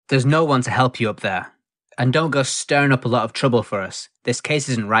There's no one to help you up there. And don't go stirring up a lot of trouble for us. This case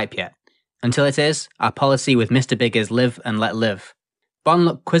isn't ripe yet. Until it is, our policy with Mr. Big is live and let live. Bond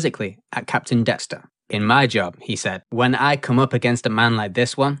looked quizzically at Captain Dexter. In my job, he said, when I come up against a man like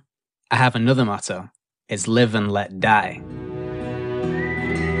this one, I have another motto. It's live and let die.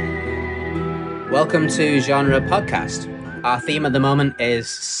 Welcome to Genre Podcast. Our theme at the moment is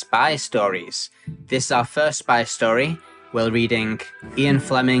spy stories. This is our first spy story. We're reading Ian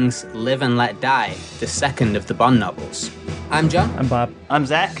Fleming's Live and Let Die, the second of the Bond novels. I'm John. I'm Bob. I'm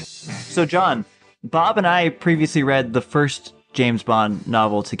Zach. So John, Bob and I previously read the first James Bond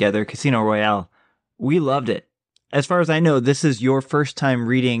novel together, Casino Royale. We loved it. As far as I know, this is your first time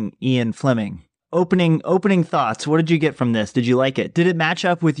reading Ian Fleming. Opening thoughts. What did you get from this? Did you like it? Did it match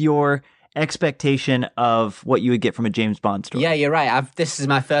up with your expectation of what you would get from a James Bond story? Yeah, you're right. This is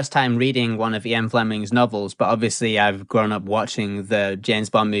my first time reading one of Ian Fleming's novels, but obviously I've grown up watching the James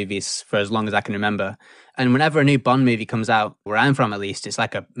Bond movies for as long as I can remember. And whenever a new Bond movie comes out, where I'm from at least, it's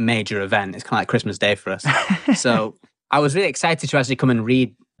like a major event. It's kind of like Christmas Day for us. So I was really excited to actually come and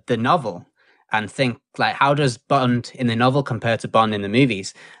read the novel and think, like, how does Bond in the novel compare to Bond in the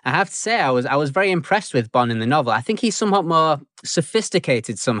movies? I have to say, I was very impressed with Bond in the novel. I think he's somewhat more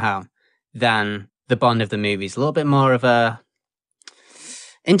sophisticated somehow than the Bond of the movies. A little bit more of a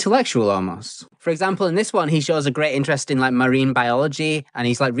intellectual almost. For example, in this one, he shows a great interest in like marine biology, and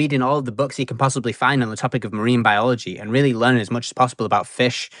he's like reading all of the books he can possibly find on the topic of marine biology and really learning as much as possible about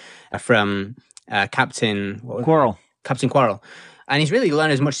fish from Captain Quarrel. And he's really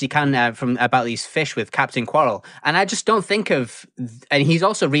learned as much as he can about these fish with Captain Quarrel. And I just don't think of... And he's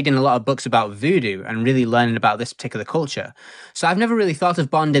also reading a lot of books about voodoo and really learning about this particular culture. So I've never really thought of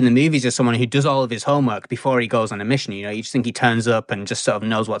Bond in the movies as someone who does all of his homework before he goes on a mission. You know, you just think he turns up and just sort of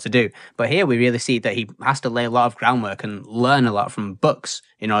knows what to do. But here we really see that he has to lay a lot of groundwork and learn a lot from books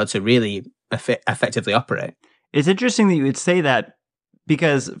in order to really effectively operate. It's interesting that you would say that,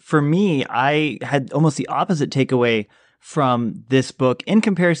 because for me, I had almost the opposite takeaway from this book in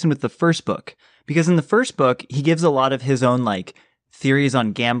comparison with the first book. Because in the first book, he gives a lot of his own like theories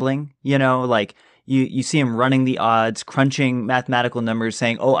on gambling, you know, like you see him running the odds, crunching mathematical numbers,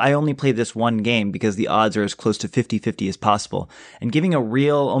 saying, oh, I only play this one game because the odds are as close to 50-50 as possible, and giving a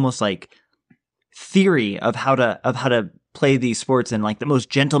real almost like theory of how to play these sports in like the most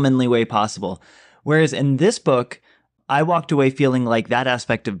gentlemanly way possible. Whereas in this book, I walked away feeling like that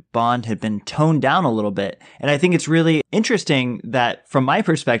aspect of Bond had been toned down a little bit. And I think it's really interesting that from my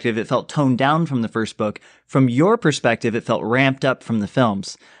perspective, it felt toned down from the first book. From your perspective, it felt ramped up from the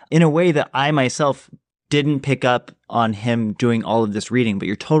films in a way that I myself didn't pick up on him doing all of this reading. But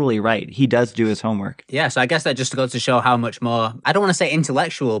you're totally right. He does do his homework. Yeah, so I guess that just goes to show how much more, I don't want to say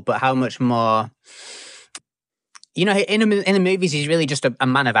intellectual, but how much more, you know, in the movies, he's really just a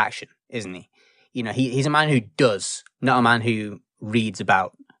man of action, isn't he? You know, he's a man who does, not a man who reads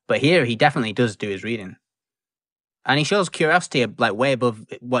about. But here, he definitely does do his reading. And he shows curiosity like way above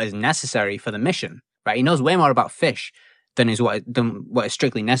what is necessary for the mission, right? He knows way more about fish than what is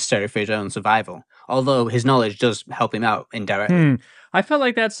strictly necessary for his own survival. Although his knowledge does help him out indirectly. I felt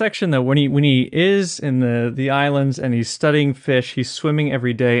like that section, though, when he is in the islands and he's studying fish, he's swimming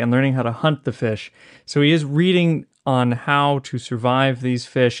every day and learning how to hunt the fish. So he is reading on how to survive these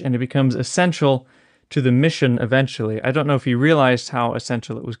fish, and it becomes essential to the mission eventually. I don't know if he realized how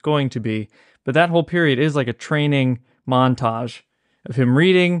essential it was going to be, but that whole period is like a training montage of him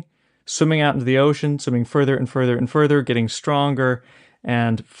reading, swimming out into the ocean, swimming further and further and further, getting stronger,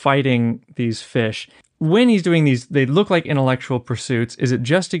 and fighting these fish. When he's doing these, they look like intellectual pursuits. Is it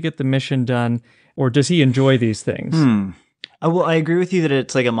just to get the mission done, or does he enjoy these things? Well, I agree with you that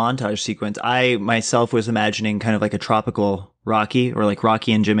it's like a montage sequence. I myself was imagining kind of like a tropical Rocky, or like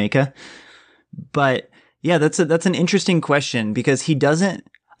Rocky in Jamaica. But yeah, that's an interesting question, because he doesn't,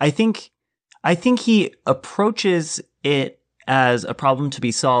 I think he approaches it as a problem to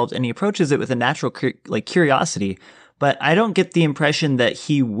be solved, and he approaches it with a natural curiosity. But I don't get the impression that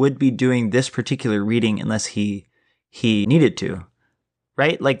he would be doing this particular reading unless he needed to,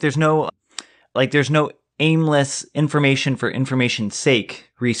 right? Like there's no aimless information for information's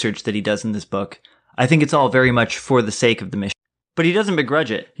sake research that he does in this book. I think it's all very much for the sake of the mission. But he doesn't begrudge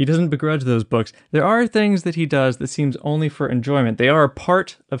it. He doesn't begrudge those books. There are things that he does that seems only for enjoyment. They are a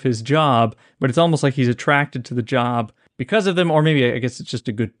part of his job, but it's almost like he's attracted to the job because of them, or maybe I guess it's just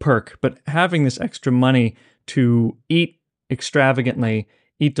a good perk. But having this extra money to eat extravagantly,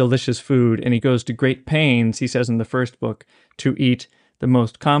 eat delicious food, and he goes to great pains, he says in the first book, to eat the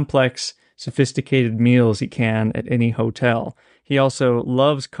most complex, sophisticated meals he can at any hotel. He also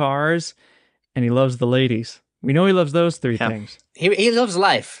loves cars, and he loves the ladies. We know he loves those three Yeah. things. He loves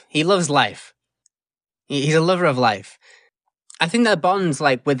life. He loves life. He's a lover of life. I think that Bond's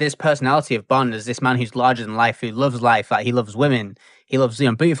like with this personality of Bond as this man who's larger than life, who loves life. Like he loves women. He loves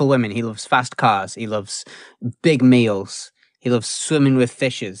beautiful women. He loves fast cars. He loves big meals. He loves swimming with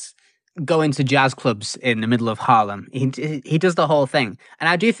fishes, going to jazz clubs in the middle of Harlem. He does the whole thing. And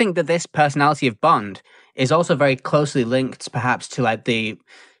I do think that this personality of Bond is also very closely linked perhaps to like the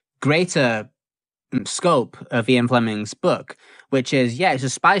greater scope of Ian Fleming's book, which is, yeah, it's a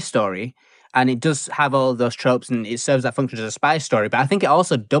spy story and it does have all those tropes and it serves that function as a spy story. But I think it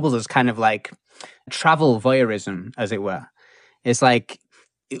also doubles as kind of like travel voyeurism, as it were. It's like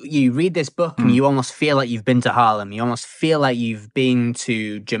you read this book and you almost feel like you've been to Harlem. You almost feel like you've been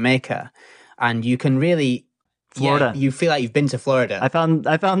to Jamaica and you can really... Florida. Yeah, you feel like you've been to Florida. I found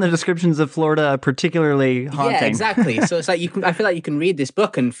the descriptions of Florida particularly haunting. Yeah, exactly. So it's like I feel like you can read this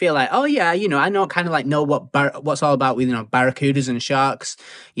book and feel like, oh yeah, I know what's all about with barracudas and sharks.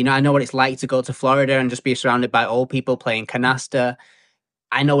 I know what it's like to go to Florida and just be surrounded by old people playing canasta.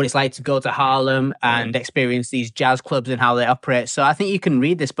 I know what it's like to go to Harlem and experience these jazz clubs and how they operate. So I think you can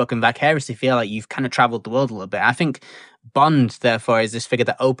read this book and vicariously feel like you've kind of traveled the world a little bit. I think Bond, therefore, is this figure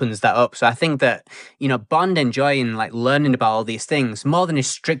that opens that up. So I think that, Bond enjoying like learning about all these things more than is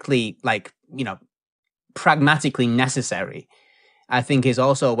strictly like, pragmatically necessary, I think is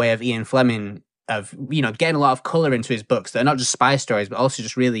also a way of Ian Fleming of, getting a lot of color into his books that are not just spy stories, but also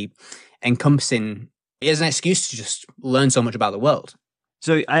just really encompassing it as an excuse to just learn so much about the world.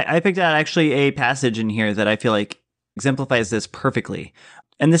 So I picked out actually a passage in here that I feel like exemplifies this perfectly.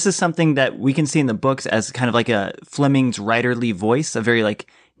 And this is something that we can see in the books as kind of like a Fleming's writerly voice, a very like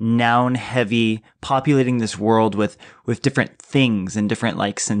noun heavy, populating this world with different things and different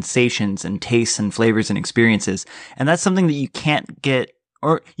like sensations and tastes and flavors and experiences. And that's something that you can't get,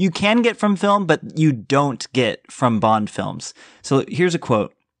 or you can get from film, but you don't get from Bond films. So here's a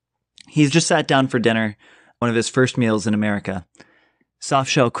quote. He's just sat down for dinner, one of his first meals in America.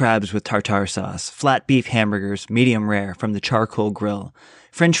 Soft-shell crabs with tartare sauce, flat beef hamburgers, medium rare, from the charcoal grill,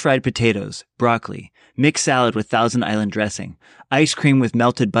 French fried potatoes, broccoli, mixed salad with Thousand Island dressing, ice cream with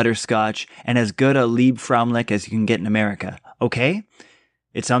melted butterscotch, and as good a Liebfraumlich as you can get in America. Okay?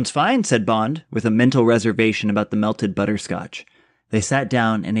 It sounds fine, said Bond, with a mental reservation about the melted butterscotch. They sat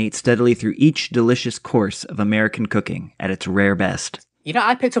down and ate steadily through each delicious course of American cooking at its rare best.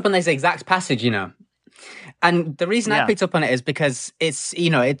 I picked up on this exact passage, And the reason I picked up on it is because it's,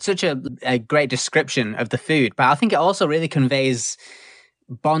 it's such a great description of the food, but I think it also really conveys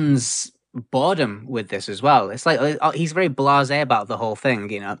Bond's boredom with this as well. It's like he's very blasé about the whole thing,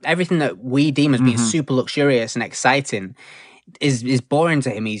 Everything that we deem as being super luxurious and exciting is boring to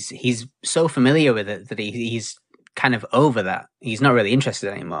him. He's so familiar with it that he's kind of over that. He's not really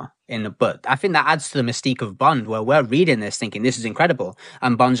interested anymore in the book. I think that adds to the mystique of Bond, where we're reading this thinking this is incredible,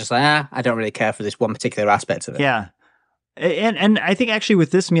 and Bond's just like, I don't really care for this one particular aspect of it. Yeah. And I think actually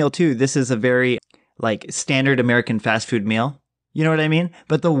with this meal too, this is a very like standard American fast food meal. You know what I mean?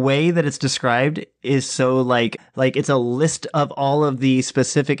 But the way that it's described is so like it's a list of all of the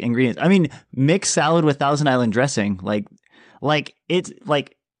specific ingredients. I mean, mixed salad with Thousand Island dressing, like it's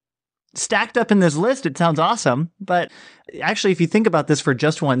like stacked up in this list, it sounds awesome. But actually, if you think about this for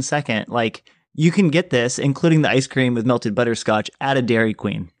just 1 second, like you can get this, including the ice cream with melted butterscotch, at a Dairy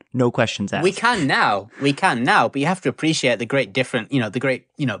Queen. No questions asked. We can now, but you have to appreciate the great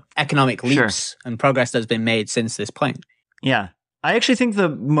economic leaps and progress that's been made since this point. Yeah. I actually think the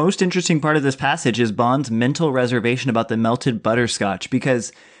most interesting part of this passage is Bond's mental reservation about the melted butterscotch,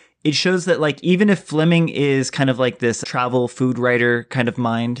 because it shows that like even if Fleming is kind of like this travel food writer kind of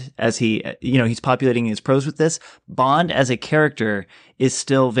mind as he, he's populating his prose with this, Bond as a character is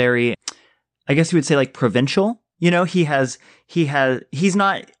still very, I guess you would say like provincial. He's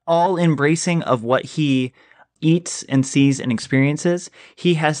not all embracing of what he eats and sees and experiences.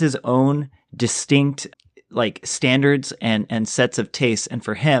 He has his own distinct like standards and sets of tastes. And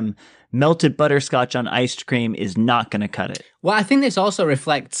for him, melted butterscotch on ice cream is not going to cut it. Well, I think this also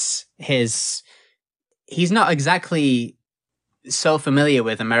reflects he's not exactly so familiar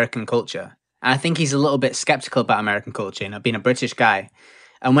with American culture. And I think he's a little bit skeptical about American culture, being a British guy.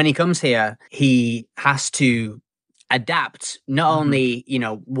 And when he comes here, he has to adapt not only,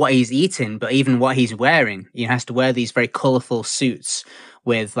 what he's eating, but even what he's wearing. He has to wear these very colorful suits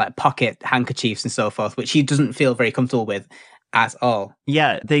with like pocket handkerchiefs and so forth, which he doesn't feel very comfortable with at all.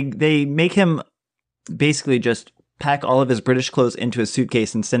 Yeah, they make him basically just pack all of his British clothes into a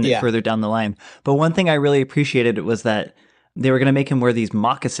suitcase and send it further down the line. But one thing I really appreciated was that they were going to make him wear these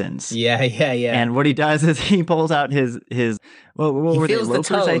moccasins. Yeah. And what he does is he pulls out his what were they,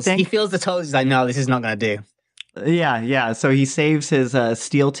 loafers, I think? He feels the toes. He's like, no, this is not going to do. Yeah. So he saves his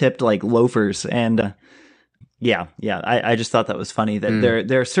steel-tipped like loafers, and yeah. I just thought that was funny that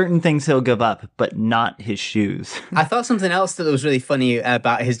there are certain things he'll give up, but not his shoes. I thought something else that was really funny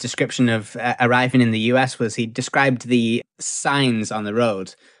about his description of arriving in the US was he described the signs on the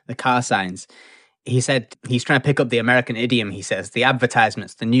road, the car signs. He said he's trying to pick up the American idiom, he says, the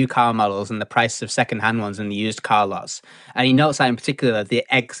advertisements, the new car models, and the prices of second-hand ones in the used car lots. And he notes that in particular the,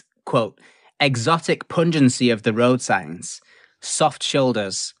 quote, exotic pungency of the road signs, soft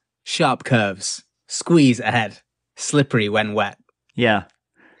shoulders, sharp curves, squeeze ahead, slippery when wet. Yeah.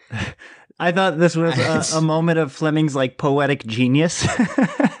 I thought this was a moment of Fleming's like poetic genius.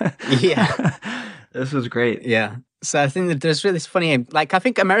 Yeah. This was great. Yeah. So I think that there's really funny, like, I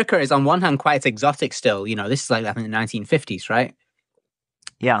think America is on one hand quite exotic still. You know, this is like, I think, the 1950s, right?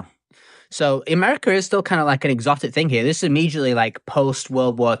 Yeah. So America is still kind of like an exotic thing here. This is immediately like post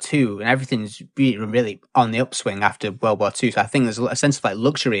World War II, and everything's really, really on the upswing after World War II. So I think there's a sense of like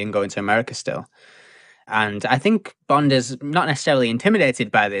luxury in going to America still. And I think Bond is not necessarily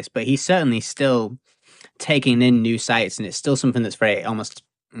intimidated by this, but he's certainly still taking in new sights, and it's still something that's very almost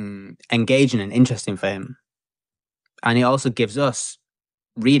engaging and interesting for him. And it also gives us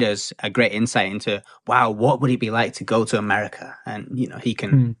readers a great insight into, wow, what would it be like to go to America? And, you know, he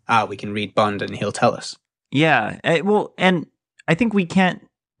can, we can read Bond and he'll tell us. Yeah. Well, and I think we can't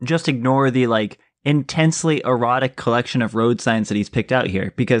just ignore the like intensely erotic collection of road signs that he's picked out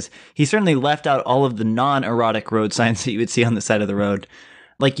here, because he certainly left out all of the non-erotic road signs that you would see on the side of the road.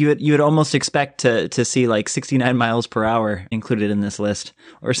 Like you would almost expect to see like 69 miles per hour included in this list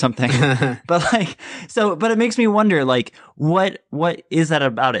or something. But it makes me wonder, like, what is that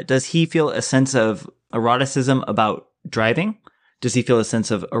about it? Does he feel a sense of eroticism about driving? Does he feel a sense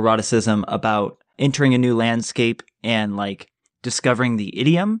of eroticism about entering a new landscape and like discovering the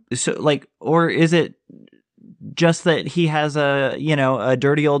idiom? So like, or is it just that he has a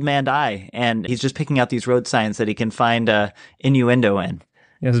dirty old man eye and he's just picking out these road signs that he can find innuendo in?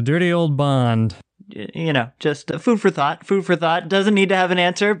 Yes, dirty old Bond. You know, just food for thought. Food for thought. Doesn't need to have an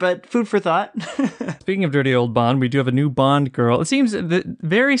answer, but food for thought. Speaking of dirty old Bond, we do have a new Bond girl. It seems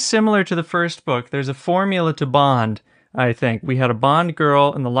very similar to the first book. There's a formula to Bond, I think. We had a Bond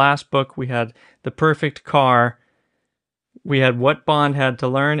girl in the last book. We had the perfect car. We had what Bond had to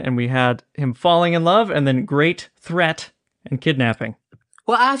learn, and we had him falling in love, and then great threat and kidnapping.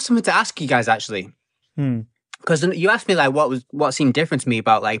 Well, I have something to ask you guys, actually. Because you asked me like what seemed different to me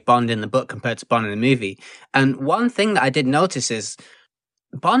about like Bond in the book compared to Bond in the movie. And one thing that I did notice is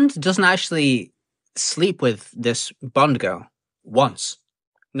Bond doesn't actually sleep with this Bond girl once.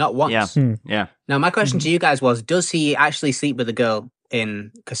 Not once. Yeah. Now, my question to you guys was, does he actually sleep with the girl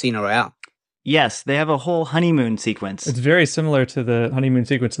in Casino Royale? Yes, they have a whole honeymoon sequence. It's very similar to the honeymoon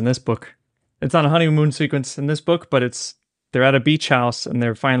sequence in this book. It's not a honeymoon sequence in this book, but they're at a beach house and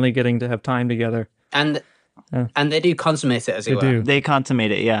they're finally getting to have time together. And they do consummate it, as it were. They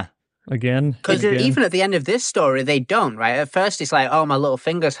consummate it, yeah. Again. Because even at the end of this story, they don't, right? At first, it's like, oh, my little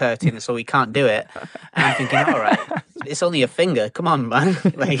finger's hurting, so we can't do it. And I'm thinking, all right, it's only a finger. Come on, man.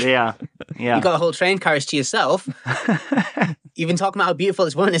 Like, yeah. You got a whole train carriage to yourself. You've been talking about how beautiful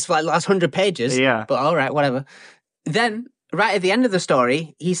this woman is for like the last 100 pages. Yeah. But all right, whatever. Then, right at the end of the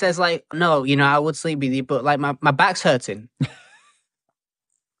story, he says, like, no, you know, I would sleep with you, but like my back's hurting.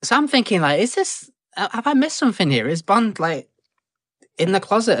 So I'm thinking, like, have I missed something here? Is Bond like in the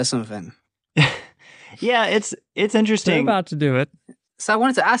closet or something? Yeah, it's interesting. They're about to do it. So I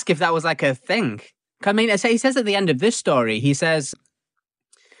wanted to ask if that was like a thing. I mean, he says at the end of this story, he says,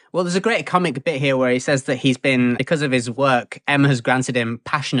 well, there's a great comic bit here where he says that because of his work, Emma has granted him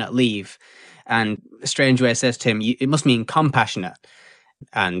passionate leave. And Strangeway says to him, it must mean compassionate.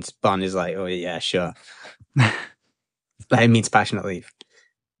 And Bond is like, oh, yeah, sure. It means passionate leave.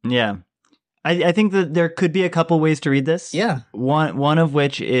 Yeah. I think that there could be a couple ways to read this. Yeah. One of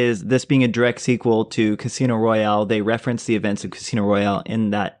which is this being a direct sequel to Casino Royale. They reference the events of Casino Royale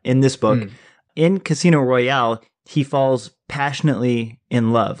in this book. In Casino Royale, he falls passionately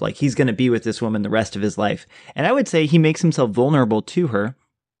in love. Like he's going to be with this woman the rest of his life. And I would say he makes himself vulnerable to her.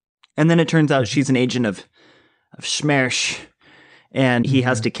 And then it turns out she's an agent of Schmersh, and he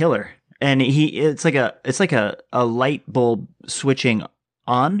has to kill her. And it's like a light bulb switching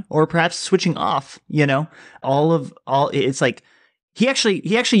on, or perhaps switching off, you know, it's like he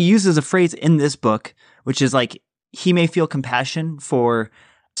actually uses a phrase in this book, which is like, he may feel compassion for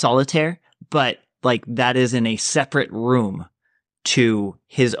Solitaire, but like that is in a separate room to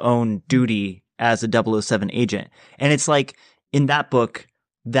his own duty as a 007 agent. And it's like in that book,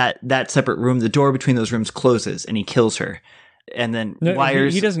 that separate room, the door between those rooms closes and he kills her. And then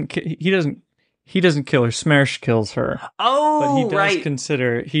wires. he doesn't kill her. Smersh kills her. Oh, But he does right.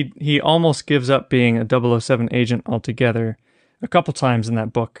 consider, he almost gives up being a 007 agent altogether a couple times in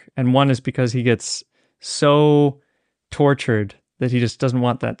that book. And one is because he gets so tortured that he just doesn't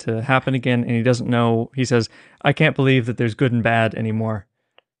want that to happen again. And he doesn't know, he says, I can't believe that there's good and bad anymore.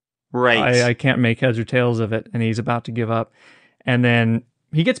 Right. I can't make heads or tails of it. And he's about to give up. And then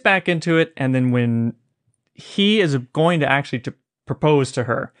he gets back into it. And then when he is going to actually to propose to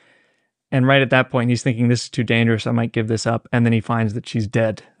her, and right at that point, he's thinking, this is too dangerous. I might give this up. And then he finds that she's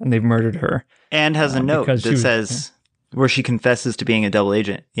dead and they've murdered her. And has a note that says where she confesses to being a double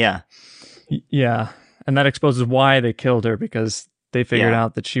agent. Yeah. Yeah. And that exposes why they killed her, because they figured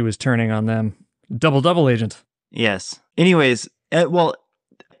out that she was turning on them. Double agent. Yes. Anyways,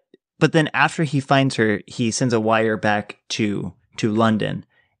 but then after he finds her, he sends a wire back to London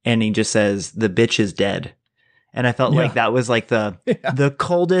and he just says, the bitch is dead. And I felt like that was like the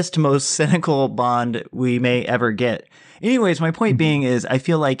coldest, most cynical Bond we may ever get. Anyways, my point being is I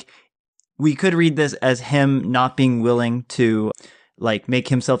feel like we could read this as him not being willing to like make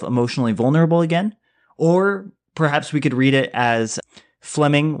himself emotionally vulnerable again. Or perhaps we could read it as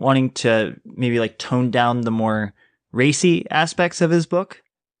Fleming wanting to maybe like tone down the more racy aspects of his book.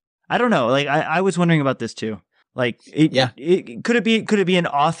 I don't know. Like I was wondering about this too. Like, could it be an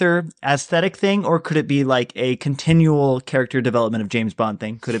author aesthetic thing, or could it be like a continual character development of James Bond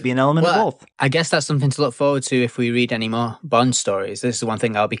thing? Could it be an element of both? I guess that's something to look forward to if we read any more Bond stories. This is one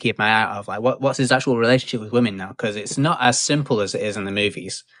thing I'll be keeping my eye out of. Like, what's his actual relationship with women now? Because it's not as simple as it is in the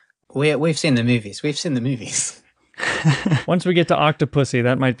movies. We've seen the movies. We've seen the movies. Once we get to Octopussy,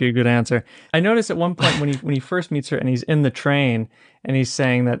 that might be a good answer. I noticed at one point when he first meets her and he's in the train and he's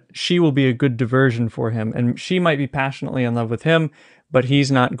saying that she will be a good diversion for him and she might be passionately in love with him, but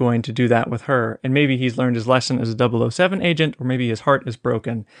he's not going to do that with her. And maybe he's learned his lesson as a 007 agent, or maybe his heart is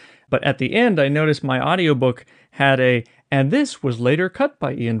broken. But at the end, I noticed my audiobook had and this was later cut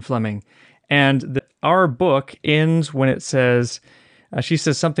by Ian Fleming. And our book ends when it says, she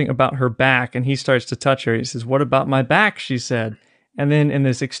says something about her back, and he starts to touch her. He says, "What about my back?" she said. And then in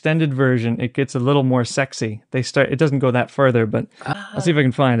this extended version, it gets a little more sexy. It doesn't go that further, but I'll see if I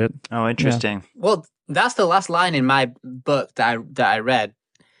can find it. Oh, interesting. Yeah. Well, that's the last line in my book that I read.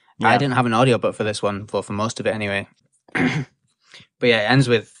 Yeah. I didn't have an audiobook for this one, for most of it anyway. But yeah, it ends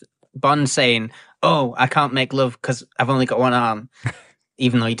with Bond saying, "Oh, I can't make love because I've only got one arm."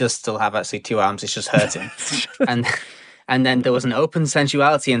 Even though he does still have actually two arms, it's just hurting. And then there was an open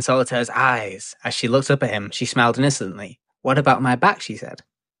sensuality in Solitaire's eyes. As she looked up at him, she smiled innocently. "What about my back?" she said.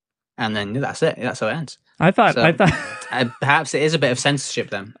 And then that's it. That's how it ends. I thought perhaps it is a bit of censorship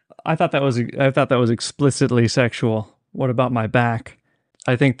then. I thought that was explicitly sexual. What about my back?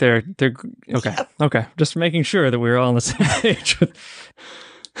 I think they're okay. Okay, just making sure that we're all on the same page.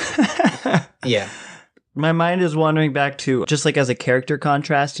 Yeah. My mind is wandering back to just like as a character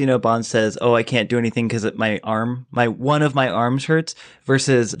contrast, Bond says, "Oh, I can't do anything because one of my arms hurts,"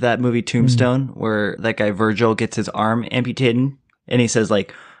 versus that movie Tombstone where that guy Virgil gets his arm amputated and he says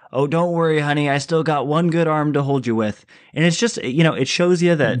like, "Oh, don't worry, honey, I still got one good arm to hold you with." And it's just, it shows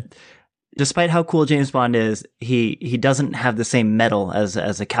you that despite how cool James Bond is, he doesn't have the same metal as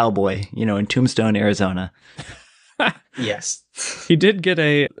a cowboy, in Tombstone, Arizona. Yes. He did get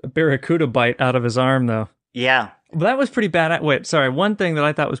a barracuda bite out of his arm, though. Yeah. Well, that was pretty bad. Wait, sorry. One thing that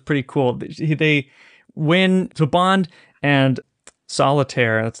I thought was pretty cool. So Bond and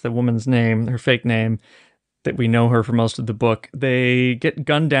Solitaire, that's the woman's name, her fake name, that we know her for most of the book, they get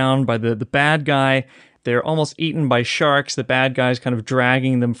gunned down by the bad guy. They're almost eaten by sharks. The bad guy's kind of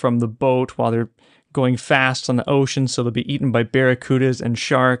dragging them from the boat while they're going fast on the ocean, so they'll be eaten by barracudas and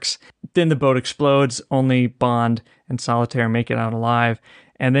sharks. Then the boat explodes. Only Bond and Solitaire make it out alive.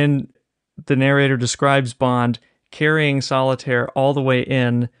 And then the narrator describes Bond carrying Solitaire all the way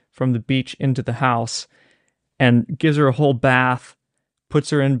in from the beach into the house and gives her a whole bath,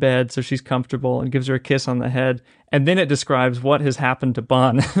 puts her in bed so she's comfortable, and gives her a kiss on the head. And then it describes what has happened to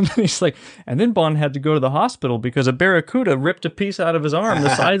Bond. And he's like, and then Bond had to go to the hospital because a barracuda ripped a piece out of his arm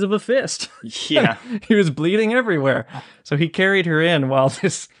the size of a fist. Yeah. He was bleeding everywhere. So he carried her in while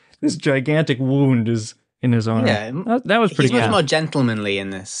this gigantic wound is in his arm. Yeah, that was pretty He's good. much more gentlemanly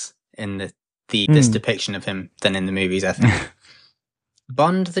in this depiction of him than in the movies, I think.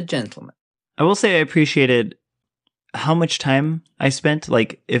 Bond the gentleman. I will say I appreciated how much time I spent,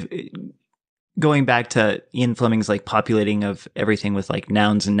 like, if going back to Ian Fleming's like populating of everything with like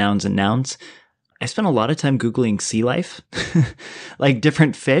nouns and nouns and nouns. I spent a lot of time Googling sea life, like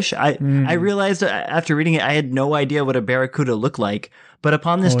different fish. I realized after reading it, I had no idea what a barracuda looked like. But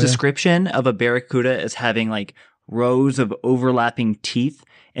upon this description of a barracuda as having like rows of overlapping teeth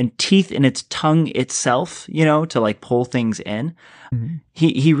and teeth in its tongue itself, to like pull things in. Mm-hmm.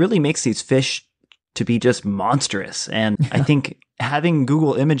 He really makes these fish to be just monstrous. And I think having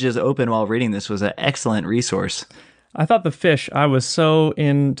Google Images open while reading this was an excellent resource. I thought the fish, I was so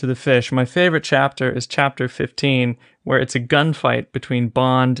into the fish. My favorite chapter is chapter 15, where it's a gunfight between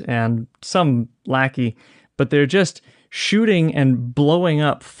Bond and some lackey, but they're just shooting and blowing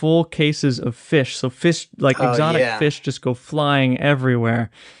up full cases of fish. So fish, like exotic fish, just go flying everywhere.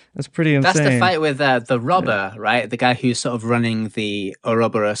 That's pretty insane. That's the fight with the robber, right? The guy who's sort of running the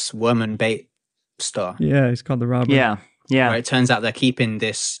Ouroboros worm and bait store. Yeah, he's called the robber. Yeah. Where it turns out they're keeping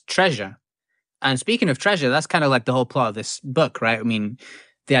this treasure. And speaking of treasure, that's kind of like the whole plot of this book, right? I mean,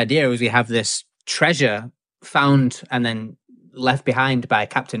 the idea is we have this treasure found and then left behind by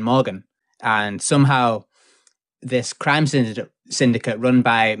Captain Morgan. And somehow this crime syndicate run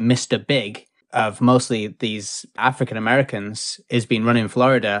by Mr. Big of mostly these African Americans is being run in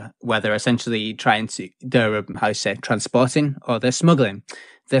Florida, where they're essentially transporting, or they're smuggling.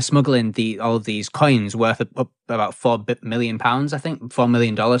 They're smuggling all of these coins worth up about £4 million, I think. $4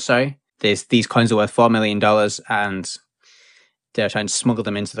 million, sorry. These coins are worth $4 million, and they're trying to smuggle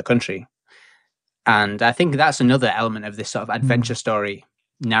them into the country. And I think that's another element of this sort of adventure story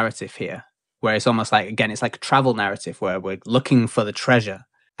narrative here, where it's almost like, again, it's like a travel narrative where we're looking for the treasure.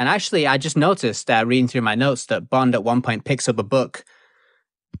 And actually, I just noticed, reading through my notes, that Bond at one point picks up a book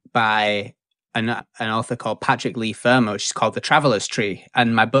by an author called Patrick Leigh Fermor, which is called The Traveler's Tree.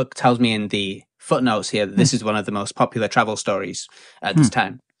 And my book tells me in the footnotes here that this is one of the most popular travel stories at this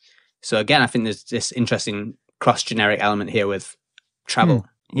time. So again, I think there's this interesting cross-generic element here with travel.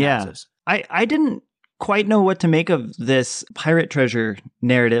 Yeah. I didn't quite know what to make of this pirate treasure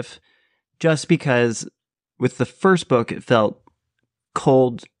narrative, just because with the first book, it felt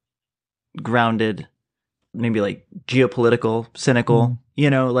cold, grounded, maybe like geopolitical, cynical,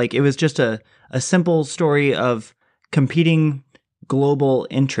 like it was just a simple story of competing global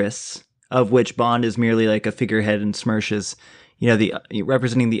interests, of which Bond is merely like a figurehead and Smersh is,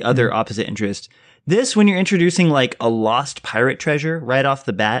 representing the other opposite interest. This, when you're introducing like a lost pirate treasure right off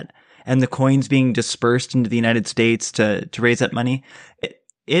the bat, and the coins being dispersed into the United States to raise that money,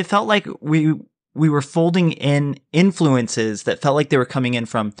 it felt like we were folding in influences that felt like they were coming in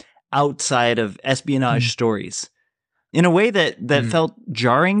from outside of espionage stories in a way that felt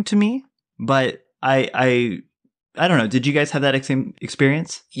jarring to me. But I don't know. Did you guys have that same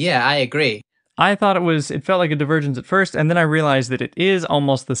experience? Yeah, I agree. I thought it felt like a divergence at first, and then I realized that it is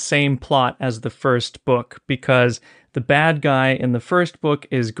almost the same plot as the first book, because the bad guy in the first book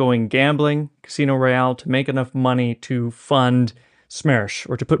is going gambling, Casino Royale, to make enough money to fund Smersh,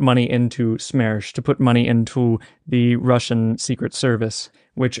 or to put money into Smersh, to put money into the Russian Secret Service,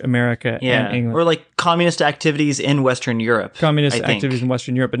 which America and England... Or like communist activities in Western Europe. Communist activities in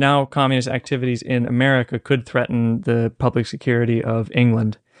Western Europe, but now communist activities in America could threaten the public security of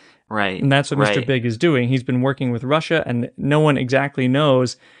England. Right. And that's what Mr. Big is doing. He's been working with Russia, and no one exactly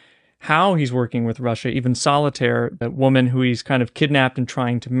knows how he's working with Russia. Even Solitaire, the woman who he's kind of kidnapped and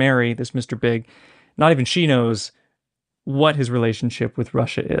trying to marry, this Mr. Big, not even she knows what his relationship with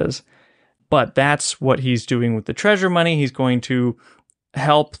Russia is. But that's what he's doing with the treasure money. He's going to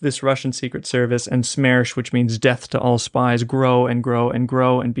help this Russian Secret Service and Smersh, which means death to all spies, grow and grow and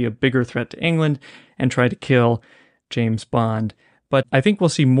grow and be a bigger threat to England and try to kill James Bond. But I think we'll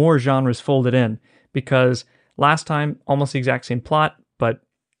see more genres folded in, because last time, almost the exact same plot, but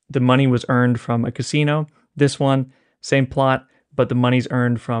the money was earned from a casino. This one, same plot, but the money's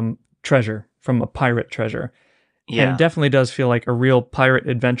earned from treasure, from a pirate treasure. Yeah. And it definitely does feel like a real pirate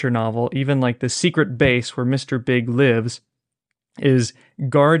adventure novel. Even like the secret base where Mr. Big lives is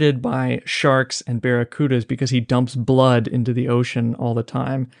guarded by sharks and barracudas because he dumps blood into the ocean all the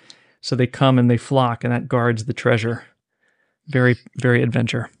time. So they come and they flock, and that guards the treasure. Very, very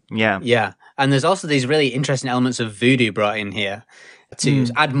adventure. Yeah. Yeah. And there's also these really interesting elements of voodoo brought in here to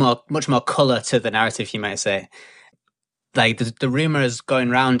add much more color to the narrative, you might say. Like the rumor is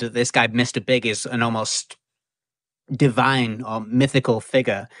going around that this guy, Mr. Big, is an almost divine or mythical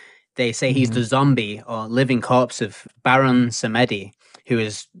figure. They say he's the zombie or living corpse of Baron Samedi, who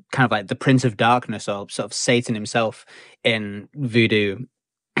is kind of like the Prince of Darkness, or sort of Satan himself in voodoo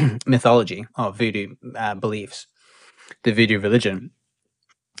mythology or voodoo beliefs. The voodoo religion.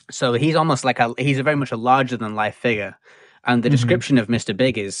 So he's almost like he's very much a larger than life figure. And the description of Mr.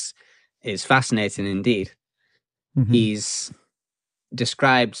 Big is fascinating indeed. He's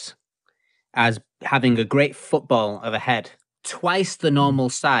described as having a great football of a head, twice the normal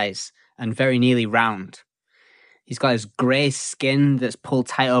size and very nearly round. He's got his grey skin that's pulled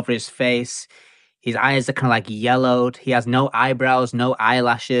tight over his face. His eyes are kind of like yellowed. He has no eyebrows, no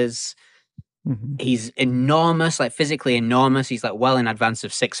eyelashes. Mhm. He's enormous, like physically enormous. He's like well in advance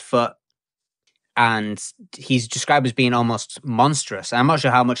of 6 foot. And he's described as being almost monstrous. I'm not sure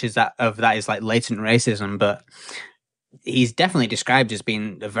how much is that of that is like latent racism, but he's definitely described as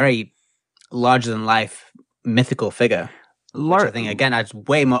being a very larger than life mythical figure. Which I think again adds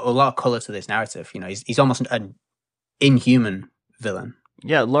a lot of color to this narrative. You know, he's almost an inhuman villain.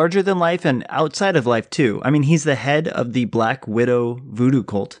 Yeah, larger than life and outside of life too. I mean, he's the head of the Black Widow voodoo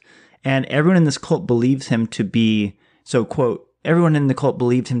cult, and everyone in this cult believes him to be, so quote, everyone in the cult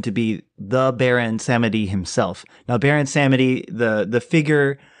believed him to be the Baron Samedi himself. Now, Baron Samedi, the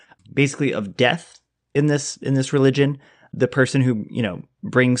figure basically of death in this religion, the person who, you know,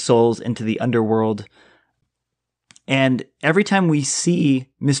 brings souls into the underworld. And every time we see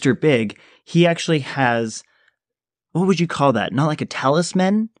Mr. Big, he actually has, what would you call that? Not like a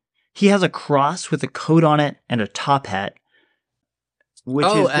talisman. He has a cross with a coat on it and a top hat. Which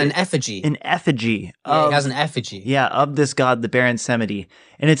is an effigy. An effigy. Yeah, he has an effigy. Yeah, of this god, the Baron Samedi.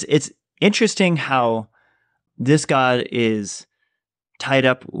 And it's interesting how this god is tied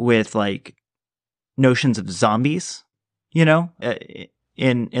up with like notions of zombies, you know,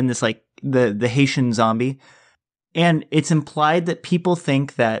 in this like the Haitian zombie. And it's implied that people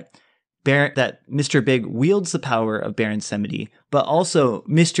think that that Mr. Big wields the power of Baron Samedi, but also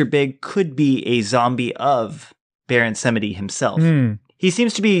Mr. Big could be a zombie of Baron Samedi himself. He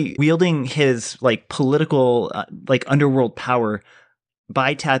seems to be wielding his like political, like underworld power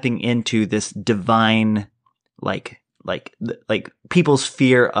by tapping into this divine, like people's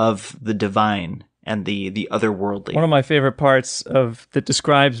fear of the divine and the otherworldly. One of my favorite parts of that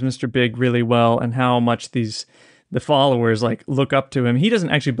describes Mr. Big really well and how much the followers like look up to him. He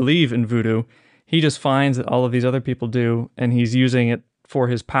doesn't actually believe in voodoo. He just finds that all of these other people do, and he's using it for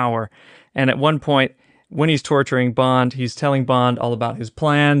his power. And at one point, when he's torturing Bond, he's telling Bond all about his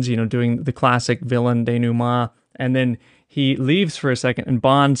plans, you know, doing the classic villain denouement. And then he leaves for a second, and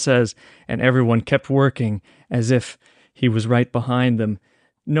Bond says, and everyone kept working as if he was right behind them,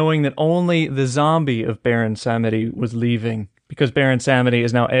 knowing that only the zombie of Baron Samedi was leaving, because Baron Samedi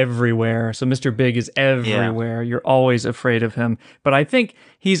is now everywhere. So Mr. Big is everywhere. Yeah. You're always afraid of him. But I think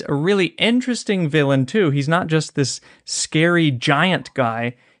he's a really interesting villain, too. He's not just this scary giant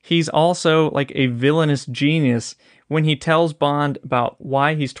guy. He's also like a villainous genius. When he tells Bond about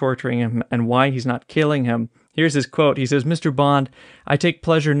why he's torturing him and why he's not killing him, here's his quote. He says, "Mr. Bond, I take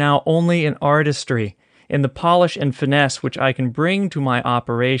pleasure now only in artistry, in the polish and finesse which I can bring to my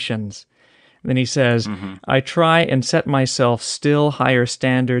operations." Then he says, "I try and set myself still higher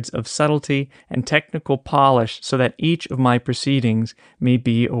standards of subtlety and technical polish so that each of my proceedings may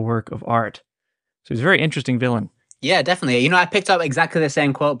be a work of art." So he's a very interesting villain. Yeah, definitely. You know, I picked up exactly the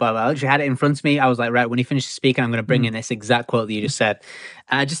same quote, Bob. I literally had it in front of me. I was like, right, when he finishes speaking, I'm going to bring in this exact quote that you just said.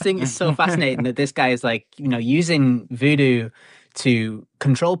 And I just think it's so fascinating that this guy is like, you know, using voodoo to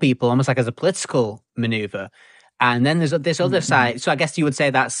control people almost like as a political maneuver. And then there's this other side. So I guess you would say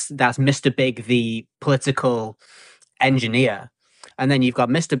that's Mr. Big, the political engineer. And then you've got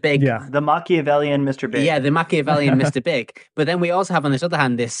Mr. Big. Yeah, the Machiavellian Mr. Big. Yeah, the Machiavellian Mr. Big. But then we also have on this other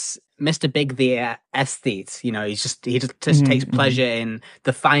hand, this Mr. Big, the aesthete. You know, he just takes pleasure in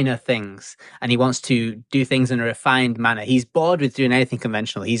the finer things. And he wants to do things in a refined manner. He's bored with doing anything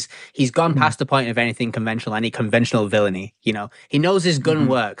conventional. He's gone past the point of anything conventional, any conventional villainy. You know, he knows his gun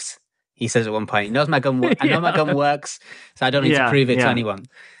works. He says at one point, he knows my gun works. I know my gun works, so I don't need to prove it to anyone.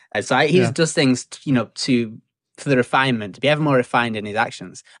 And so he does things, you know, for the refinement, to be ever more refined in his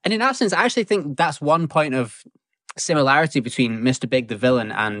actions. And in that sense, I actually think that's one point of similarity between Mr. Big, the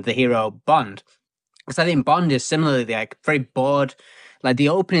villain, and the hero Bond. Because I think Bond is similarly like very bored. Like the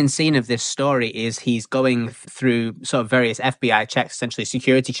opening scene of this story is he's going through sort of various FBI checks, essentially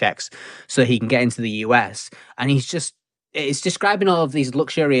security checks, so he can get into the US. And it's describing all of these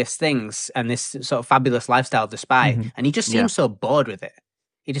luxurious things and this sort of fabulous lifestyle of the spy. And he just seems so bored with it.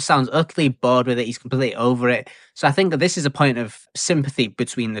 He just sounds utterly bored with it. He's completely over it. So I think that this is a point of sympathy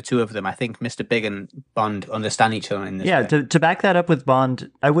between the two of them. I think Mr. Big and Bond understand each other in this way. To back that up with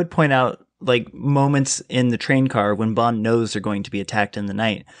Bond, I would point out like moments in the train car when Bond knows they're going to be attacked in the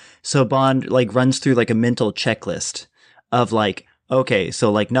night. So Bond like runs through like a mental checklist of like, okay,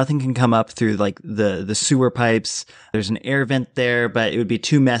 so like nothing can come up through like the sewer pipes. There's an air vent there, but it would be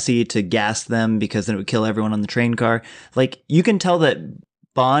too messy to gas them because then it would kill everyone on the train car. Like you can tell that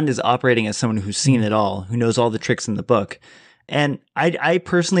Bond is operating as someone who's seen it all, who knows all the tricks in the book. And I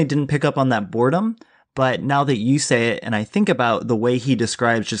personally didn't pick up on that boredom, but now that you say it and I think about the way he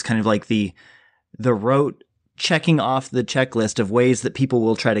describes just kind of like the rote checking off the checklist of ways that people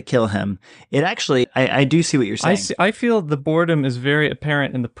will try to kill him. It actually, I do see what you're saying. I feel the boredom is very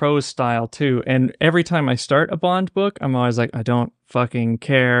apparent in the prose style too. And every time I start a Bond book, I'm always like, I don't fucking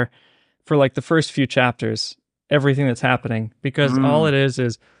care for like the first few chapters, everything that's happening, because all it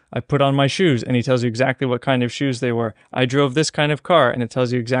is I put on my shoes and he tells you exactly what kind of shoes they were. I drove this kind of car and it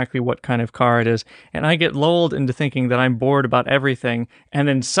tells you exactly what kind of car it is. And I get lulled into thinking that I'm bored about everything. And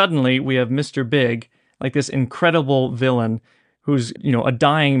then suddenly we have Mr. Big, like this incredible villain who's, a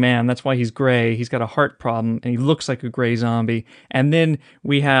dying man. That's why he's gray. He's got a heart problem and he looks like a gray zombie. And then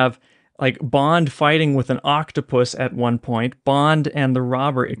we have like Bond fighting with an octopus at one point, Bond and the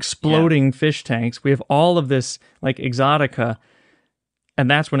robber exploding fish tanks. We have all of this like exotica,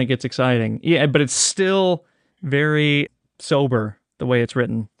 and that's when it gets exciting. Yeah, but it's still very sober the way it's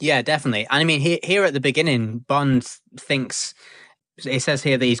written. Yeah, definitely. And I mean, here at the beginning, Bond thinks, it says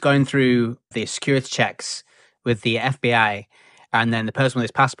here that he's going through the security checks with the FBI, and then the person with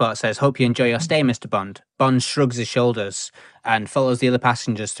his passport says, "Hope you enjoy your stay, Mr. Bond." Bond shrugs his shoulders and follows the other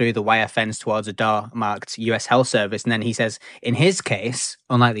passengers through the wire fence towards a door marked US Health Service. And then he says, in his case,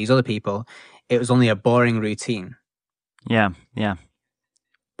 unlike these other people, it was only a boring routine. Yeah.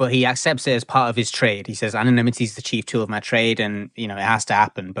 But he accepts it as part of his trade. He says, anonymity is the chief tool of my trade, and, it has to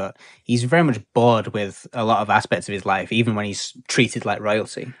happen. But he's very much bored with a lot of aspects of his life, even when he's treated like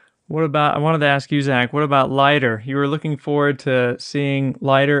royalty. I wanted to ask you, Zach, what about Leiter? You were looking forward to seeing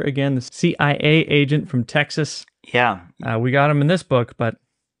Leiter again, the CIA agent from Texas. Yeah. We got him in this book, but...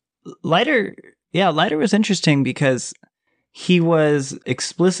 Leiter was interesting because he was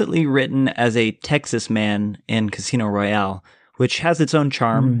explicitly written as a Texas man in Casino Royale, which has its own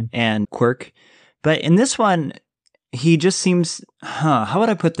charm and quirk. But in this one, he just seems... how would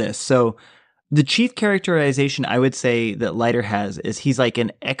I put this? So... the chief characterization I would say that Leiter has is he's like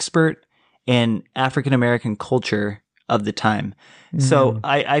an expert in African-American culture of the time. So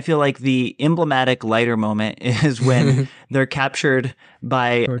I feel like the emblematic Leiter moment is when they're captured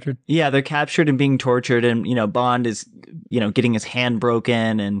by... tortured. Yeah, they're captured and being tortured, and, Bond is, getting his hand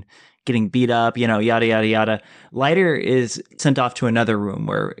broken and getting beat up, yada, yada, yada. Leiter is sent off to another room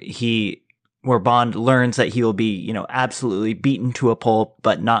where Bond learns that he will be, absolutely beaten to a pulp,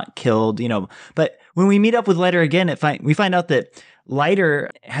 but not killed, But when we meet up with Leiter again, we find out that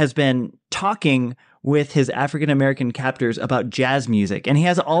Leiter has been talking with his African-American captors about jazz music. And he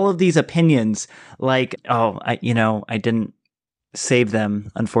has all of these opinions like, I didn't save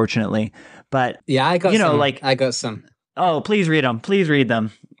them, unfortunately. But, yeah, I got some. I got some. Oh, please read them. Please read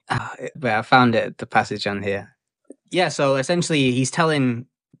them. I found the passage on here. Yeah, so essentially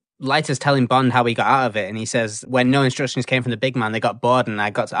Leiter's telling Bond how he got out of it, and he says, when no instructions came from the big man, they got bored, and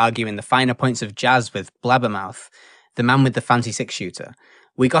I got to argue in the finer points of jazz with Blabbermouth, the man with the fancy six-shooter.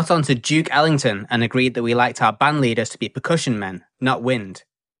 We got on to Duke Ellington and agreed that we liked our band leaders to be percussion men, not wind.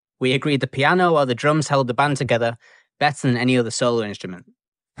 We agreed the piano or the drums held the band together better than any other solo instrument.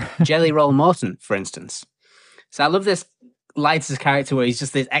 Jelly Roll Morton, for instance. So I love this Leiter's character where he's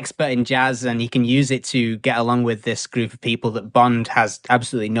just this expert in jazz and he can use it to get along with this group of people that Bond has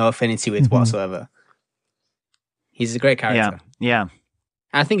absolutely no affinity with whatsoever. He's a great character. Yeah.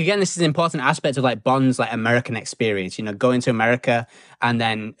 And I think, again, this is an important aspect of like Bond's like American experience, going to America and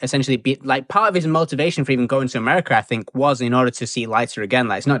then essentially be like part of his motivation for even going to America, I think, was in order to see Leiter again.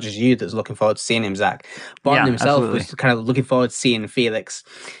 Like, it's not just you that's looking forward to seeing him, Zach. Bond himself was kind of looking forward to seeing Felix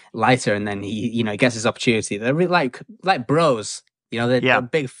Leiter, and then he gets his opportunity. They're really like bros. They're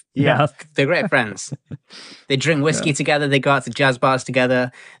big. Yeah. They're great friends. They drink whiskey together. They go out to jazz bars together.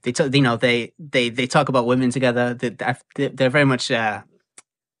 They talk, they talk about women together. They're very much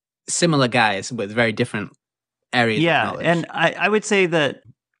similar guys with very different areas of knowledge. And I would say that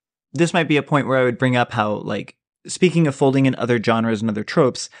this might be a point where I would bring up how, like, speaking of folding in other genres and other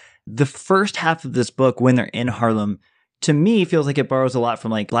tropes, the first half of this book, when they're in Harlem, to me feels like it borrows a lot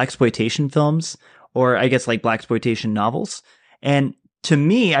from like blaxploitation films, or I guess like blaxploitation novels. And to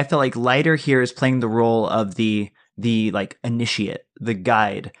me, I feel like Leiter here is playing the role of the like initiate, the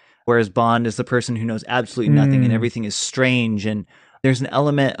guide, whereas Bond is the person who knows absolutely nothing and everything is strange. And there's an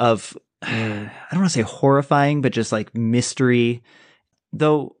element of, I don't want to say horrifying, but just like mystery.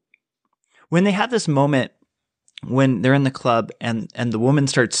 Though when they have this moment when they're in the club and the woman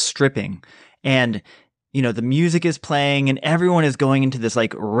starts stripping and, the music is playing and everyone is going into this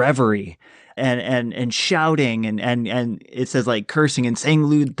like reverie and shouting and it says like cursing and saying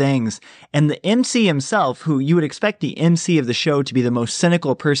lewd things. And the MC himself, who you would expect the MC of the show to be the most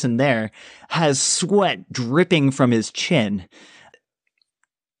cynical person there, has sweat dripping from his chin.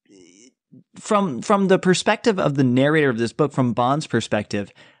 From the perspective of the narrator of this book, from Bond's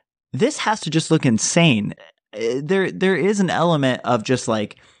perspective, this has to just look insane. there is an element of just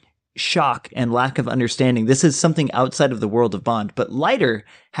like shock and lack of understanding. This is something outside of the world of Bond, but Leiter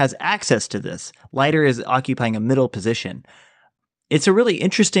has access to this. Leiter is occupying a middle position. It's a really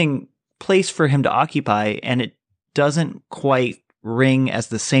interesting place for him to occupy, and it doesn't quite ring as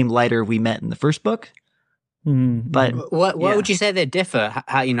the same Leiter we met in the first book. But what would you say they differ?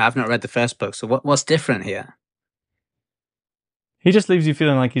 How, I've not read the first book, so what's different here? He just leaves you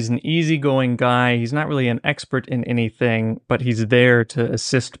feeling like he's an easygoing guy. He's not really an expert in anything, but he's there to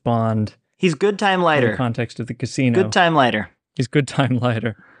assist Bond. He's good time Leiter. In the context of the casino. Good time Leiter. He's good time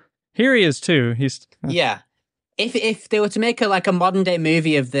Leiter. Here he is too. Yeah. If they were to make a modern day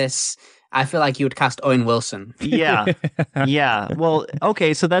movie of this, I feel like you would cast Owen Wilson. Yeah. Yeah. Well,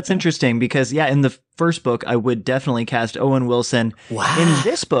 okay, so that's interesting because, in the first book, I would definitely cast Owen Wilson. Wow. In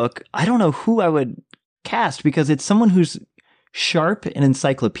this book, I don't know who I would cast because it's someone who's sharp and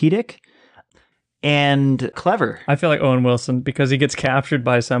encyclopedic and clever. I feel like Owen Wilson because he gets captured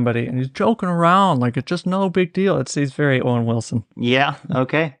by somebody and he's joking around like it's just no big deal. He's very Owen Wilson. Yeah,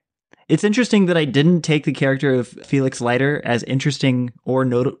 okay. It's interesting that I didn't take the character of Felix Leiter as interesting or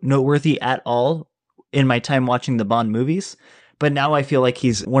noteworthy at all in my time watching the Bond movies, but now I feel like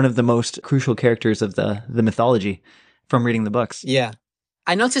he's one of the most crucial characters of the mythology from reading the books. Yeah.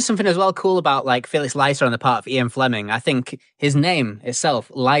 I noticed something as well cool about Felix Leiter on the part of Ian Fleming. I think his name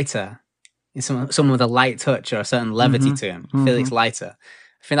itself, Leiter, is someone with a light touch or a certain levity to him. Felix Leiter.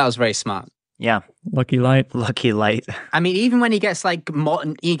 I think that was very smart. Yeah. Lucky Light. Lucky Light. I mean, even when he gets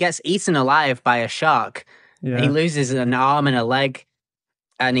he gets eaten alive by a shark, he loses an arm and a leg,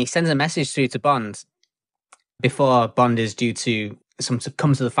 and he sends a message through to Bond before Bond is due to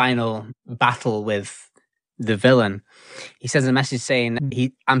come to the final battle with the villain. He sends a message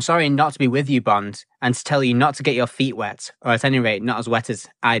saying, I'm sorry not to be with you, Bond, and to tell you not to get your feet wet, or at any rate, not as wet as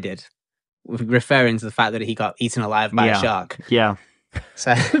I did, referring to the fact that he got eaten alive by a shark. Yeah.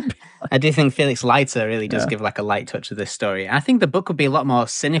 So I do think Felix Leiter really does give a light touch to this story. I think the book would be a lot more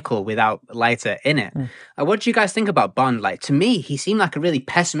cynical without Leiter in it. What do you guys think about Bond? To me, he seemed like a really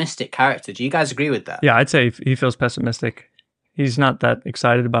pessimistic character. Do you guys agree with that? Yeah, I'd say he feels pessimistic. He's not that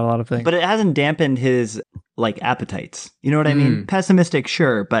excited about a lot of things. But it hasn't dampened his appetites. You know what I mean? Pessimistic,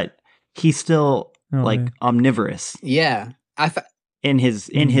 sure, but he's still omnivorous. Yeah. In his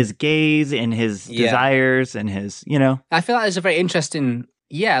gaze, in his desires, and his, I feel like there's a very interesting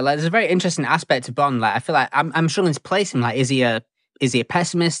there's a very interesting aspect to Bond. I feel like I'm struggling to place him. Is he a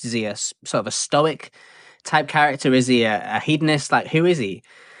pessimist? Is he a sort of a stoic type character? Is he a hedonist? Who is he?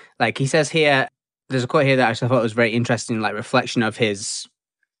 He says here, there's a quote here that actually I thought was very interesting, reflection of his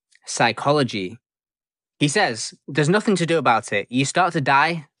psychology. He says, "There's nothing to do about it. You start to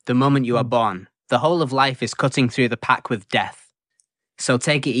die the moment you are born. The whole of life is cutting through the pack with death. So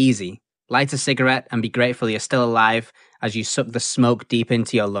take it easy. Light a cigarette and be grateful you're still alive as you suck the smoke deep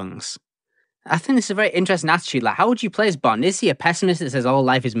into your lungs." I think this is a very interesting attitude. How would you place Bond? Is he a pessimist that says all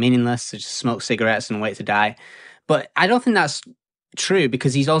life is meaningless, so just smoke cigarettes and wait to die? But I don't think that's true,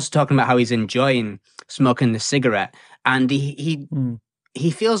 because he's also talking about how he's enjoying smoking the cigarette, and he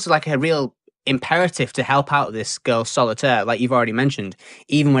feels like a real imperative to help out this girl Solitaire, like you've already mentioned,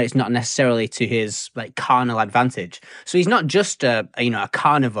 even when it's not necessarily to his carnal advantage. So he's not just a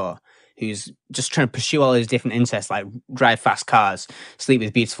carnivore who's just trying to pursue all his different interests, like drive fast cars, sleep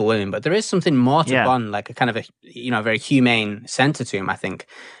with beautiful women. But there is something more to Bond, like a kind of a very humane center to him, I think.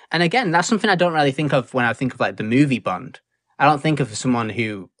 And again, that's something I don't really think of when I think of the movie Bond. I don't think of someone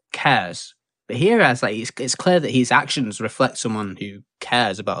who cares. But here, as it's clear that his actions reflect someone who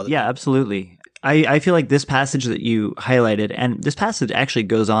cares about other people. Absolutely. I feel like this passage that you highlighted, and this passage actually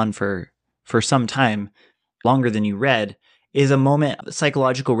goes on for some time, longer than you read, is a moment of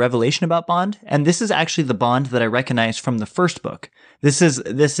psychological revelation about Bond. And this is actually the Bond that I recognize from the first book. This is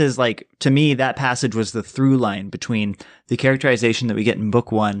to me, that passage was the through line between the characterization that we get in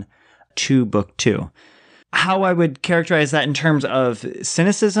book 1 to book 2. How I would characterize that in terms of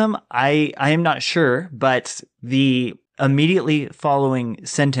cynicism, I am not sure, but the immediately following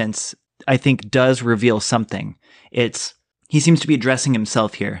sentence, I think, does reveal something. He seems to be addressing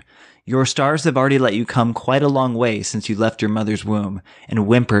himself here. Your stars have already let you come quite a long way since you left your mother's womb and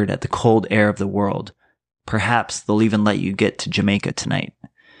whimpered at the cold air of the world. Perhaps they'll even let you get to Jamaica tonight.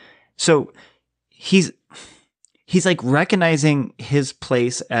 So he's recognizing his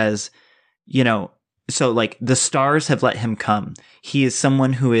place as, so the stars have let him come. He is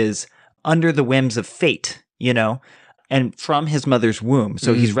someone who is under the whims of fate, and from his mother's womb.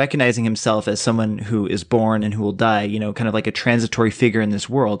 So he's recognizing himself as someone who is born and who will die, kind of like a transitory figure in this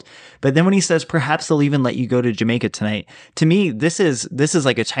world. But then when he says, perhaps they'll even let you go to Jamaica tonight, to me, this is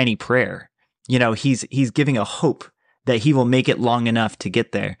like a tiny prayer. he's giving a hope that he will make it long enough to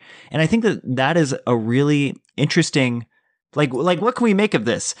get there. And I think that is a really interesting, like what can we make of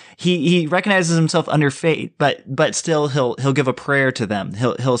this? He recognizes himself under fate, but still he'll give a prayer to them.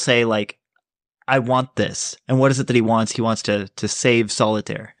 He'll say like, I want this. And what is it that he wants? He wants to save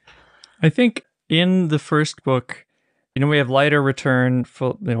Solitaire. I think in the first book, we have Leiter return,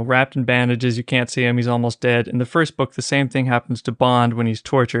 full, wrapped in bandages. You can't see him. He's almost dead. In the first book, the same thing happens to Bond when he's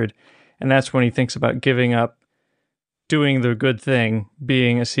tortured. And that's when he thinks about giving up, doing the good thing,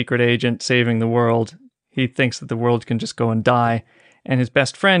 being a secret agent, saving the world. He thinks that the world can just go and die. And his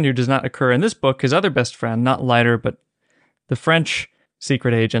best friend, who does not occur in this book, his other best friend, not Leiter, but the French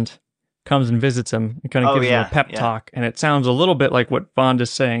secret agent, comes and visits him and kind of gives him a pep talk. And it sounds a little bit like what Bond is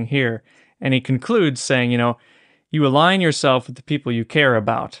saying here. And he concludes saying, you align yourself with the people you care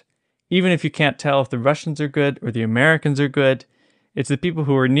about. Even if you can't tell if the Russians are good or the Americans are good, it's the people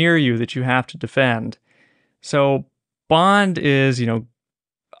who are near you that you have to defend. So Bond is,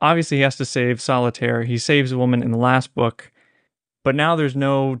 obviously he has to save Solitaire. He saves a woman in the last book, but now there's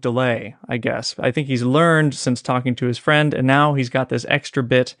no delay, I guess. I think he's learned since talking to his friend, and now he's got this extra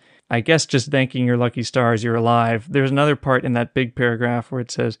bit, I guess just thanking your lucky stars you're alive. There's another part in that big paragraph where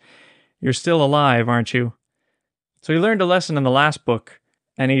it says, you're still alive, aren't you? So he learned a lesson in the last book,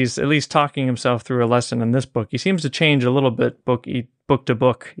 and he's at least talking himself through a lesson in this book. He seems to change a little bit book to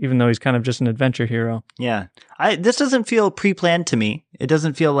book, even though he's kind of just an adventure hero. Yeah. This doesn't feel pre-planned to me. It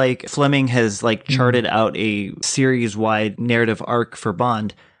doesn't feel like Fleming has charted out a series-wide narrative arc for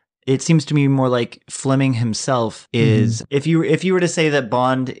Bond. It seems to me more like Fleming himself is, if you were to say that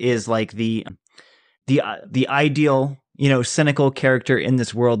Bond is like the ideal, cynical character in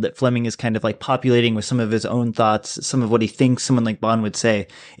this world that Fleming is kind of like populating with some of his own thoughts, some of what he thinks someone like Bond would say.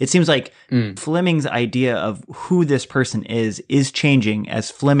 It seems like Fleming's idea of who this person is changing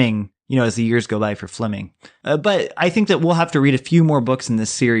as Fleming, as the years go by for Fleming. But I think that we'll have to read a few more books in this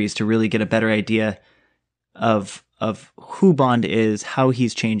series to really get a better idea of who Bond is, how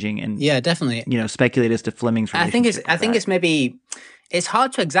he's changing, and definitely, speculate as to Fleming's relationship. I think it's maybe it's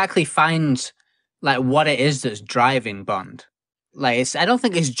hard to exactly find like what it is that's driving Bond. Like I don't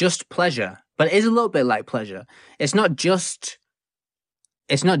think it's just pleasure, but it is a little bit like pleasure. It's not just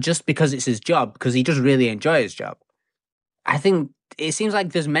because it's his job, because he does really enjoy his job. I think it seems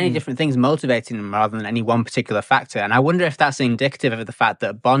like there's many different things motivating him rather than any one particular factor. And I wonder if that's indicative of the fact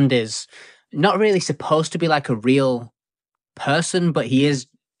that Bond is not really supposed to be like a real person, but he is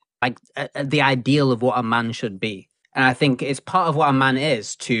like the ideal of what a man should be. And I think it's part of what a man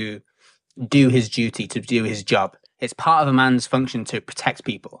is to do his duty, to do his job. It's part of a man's function to protect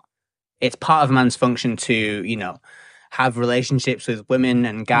people. It's part of a man's function to, have relationships with women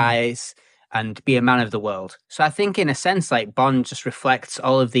and guys and be a man of the world. So I think in a sense, like Bond just reflects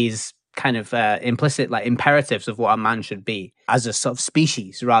all of these kind of implicit like imperatives of what a man should be as a sort of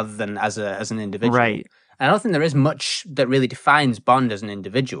species rather than as an individual. Right. I don't think there is much that really defines Bond as an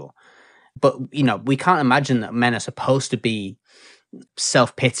individual. But, we can't imagine that men are supposed to be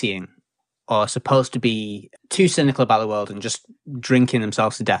self-pitying or supposed to be too cynical about the world and just drinking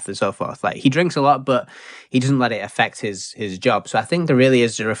themselves to death and so forth. Like, he drinks a lot, but he doesn't let it affect his job. So I think there really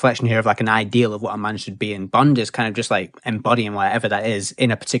is a reflection here of like an ideal of what a man should be. And Bond is kind of just like embodying whatever that is in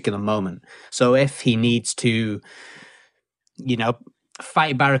a particular moment. So if he needs to,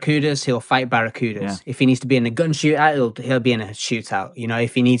 fight barracudas, he'll fight barracudas. Yeah. If he needs to be in a gun shootout, he'll be in a shootout.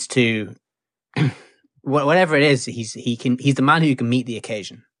 If he needs to, whatever it is, he's the man who can meet the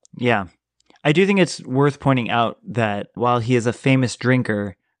occasion. Yeah. I do think it's worth pointing out that while he is a famous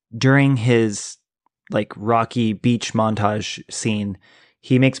drinker, during his like Rocky beach montage scene,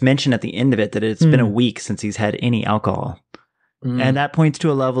 he makes mention at the end of it that it's been a week since he's had any alcohol. And that points to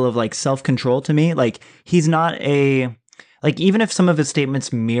a level of like self-control to me. Like, he's not even if some of his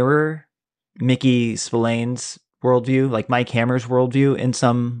statements mirror Mickey Spillane's worldview, like Mike Hammer's worldview in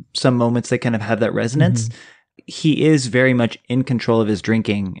some moments that kind of have that resonance, he is very much in control of his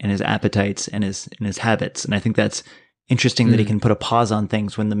drinking and his appetites and his habits. And I think that's interesting that he can put a pause on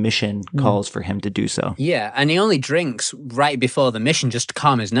things when the mission calls for him to do so. Yeah, and he only drinks right before the mission just to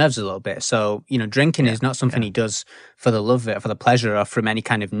calm his nerves a little bit. So, drinking is not something he does for the love of it, for the pleasure, or from any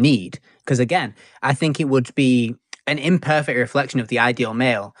kind of need. Because again, I think it would be an imperfect reflection of the ideal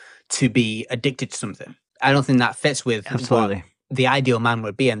male to be addicted to something. I don't think that fits with what the ideal man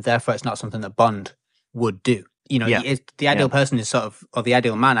would be, and therefore it's not something that Bond would do. The ideal person is or the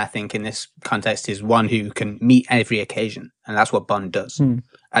ideal man, I think, in this context, is one who can meet every occasion. And that's what Bond does.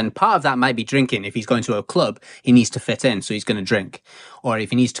 And part of that might be drinking. If he's going to a club, he needs to fit in, so he's going to drink. Or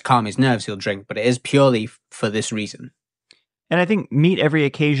if he needs to calm his nerves, he'll drink. But it is purely for this reason. And I think meet every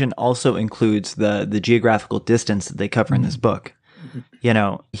occasion also includes the geographical distance that they cover in this book. You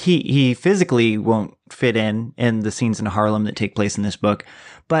know, he physically won't fit in the scenes in Harlem that take place in this book,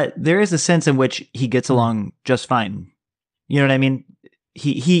 but there is a sense in which he gets along just fine. You know what I mean?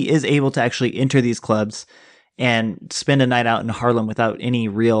 He is able to actually enter these clubs and spend a night out in Harlem without any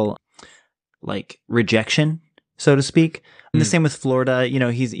real like rejection, so to speak. And the same with Florida. You know,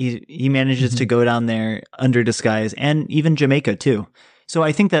 he manages to go down there under disguise, and even Jamaica too. So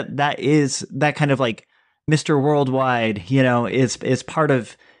I think that is that kind of like Mr. Worldwide, you know, is part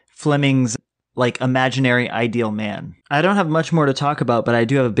of Fleming's like imaginary ideal man. I don't have much more to talk about, but I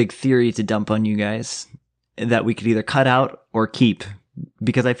do have a big theory to dump on you guys that we could either cut out or keep,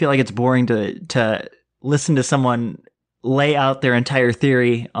 because I feel like it's boring to listen to someone lay out their entire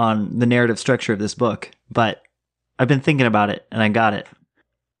theory on the narrative structure of this book. But I've been thinking about it and I got it.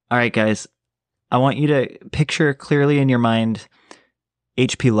 All right, guys, I want you to picture clearly in your mind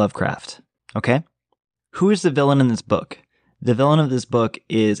H.P. Lovecraft. Okay? Who is the villain in this book? The villain of this book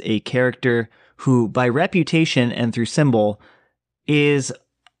is a character who, by reputation and through symbol, is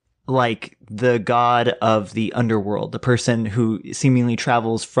like the god of the underworld, the person who seemingly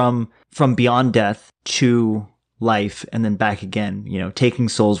travels from beyond death to life and then back again, you know, taking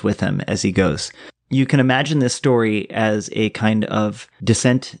souls with him as he goes. You can imagine this story as a kind of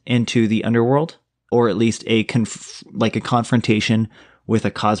descent into the underworld, or at least a confrontation with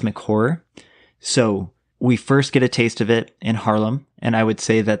a cosmic horror. So we first get a taste of it in Harlem, and I would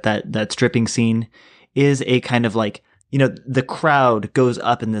say that stripping scene is a kind of like, you know, the crowd goes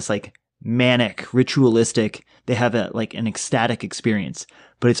up in this like manic, ritualistic, they have an ecstatic experience,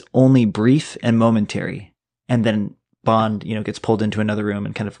 but it's only brief and momentary. And then Bond, you know, gets pulled into another room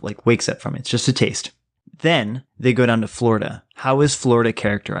and kind of like wakes up from it. It's just a taste. Then they go down to Florida. How is Florida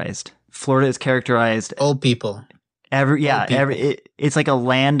characterized? Florida is characterized Old people. It's like a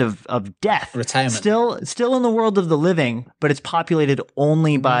land of death. Retirement. Still in the world of the living, but it's populated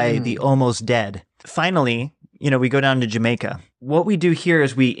only by the almost dead. Finally, you know, we go down to Jamaica. What we do here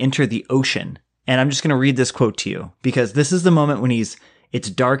is we enter the ocean. And I'm just going to read this quote to you, because this is the moment when it's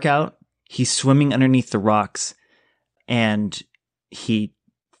dark out. He's swimming underneath the rocks, and he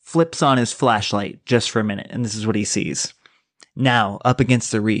flips on his flashlight just for a minute, and this is what he sees. Now, up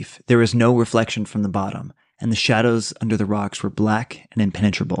against the reef, there was no reflection from the bottom, and the shadows under the rocks were black and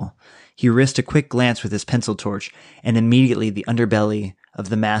impenetrable. He risked a quick glance with his pencil torch, and immediately the underbelly of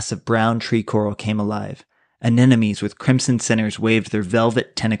the mass of brown tree coral came alive. Anemones with crimson centers waved their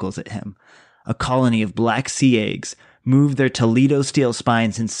velvet tentacles at him. A colony of black sea eggs moved their Toledo steel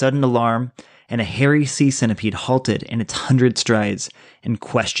spines in sudden alarm, and a hairy sea centipede halted in its 100 strides and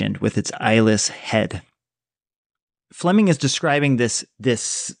questioned with its eyeless head. Fleming is describing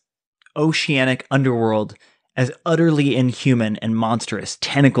this oceanic underworld as utterly inhuman and monstrous,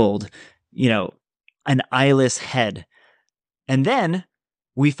 tentacled, you know, an eyeless head. And then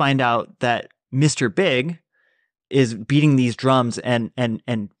we find out that Mr. Big is beating these drums and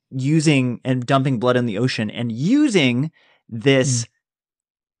using and dumping blood in the ocean and using this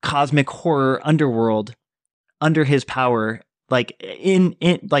cosmic horror underworld under his power, like in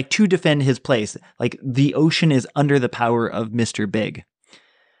like to defend his place. Like the ocean is under the power of Mr. Big.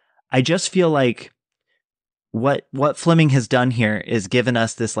 I just feel like what Fleming has done here is given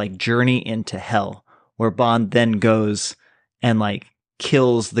us this like journey into hell, where Bond then goes and like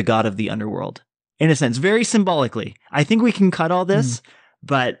kills the god of the underworld. In a sense, very symbolically. I think we can cut all this,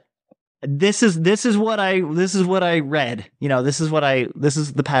 but this is what I read. You know, this is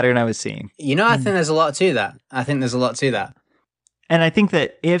the pattern I was seeing. You know, I think there's a lot to that. And I think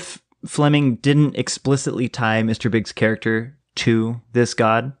that if Fleming didn't explicitly tie Mr. Big's character to this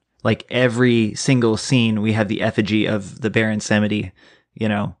god, like every single scene we have the effigy of the Baron Samedi, you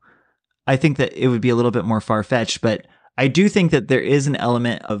know, I think that it would be a little bit more far-fetched, but I do think that there is an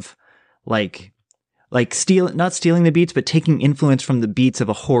element of like not stealing the beats, but taking influence from the beats of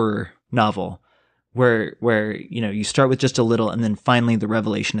a horror novel where, you know, you start with just a little and then finally the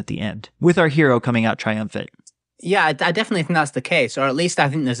revelation at the end with our hero coming out triumphant. Yeah, I definitely think that's the case, or at least I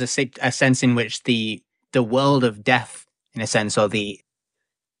think there's a sense in which the world of death, in a sense, or the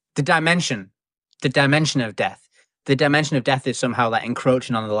dimension of death is somehow like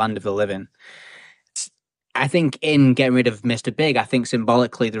encroaching on the land of the living. I think in getting rid of Mr. Big, I think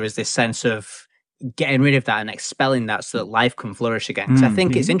symbolically there is this sense of getting rid of that and expelling that so that life can flourish again. Because I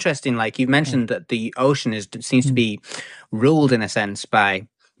think it's interesting, like you've mentioned, that the ocean seems to be ruled in a sense by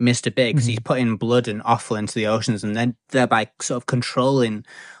Mr. Big, because he's putting blood and offal into the oceans and then thereby sort of controlling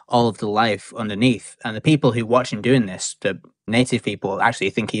all of the life underneath. And the people who watch him doing this, the native people,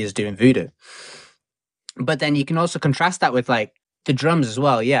 actually think he is doing voodoo. But then you can also contrast that with like the drums as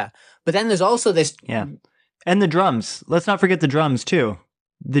well, yeah. But then there's also this, Yeah. And the drums. Let's not forget the drums, too.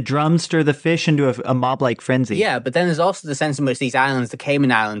 The drums stir the fish into a mob-like frenzy. yeah. But then there's also the sense in which these islands, the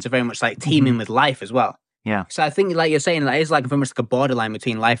Cayman Islands, are very much like teeming with life as well. Yeah. So I think, like you're saying, that is like very much like a borderline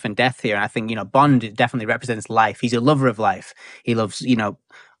between life and death here. And I think, Bond definitely represents life. He's a lover of life. He loves,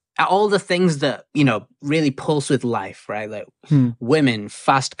 all the things that, really pulse with life, right? Like women,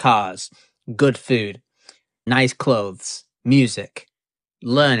 fast cars, good food, nice clothes, music,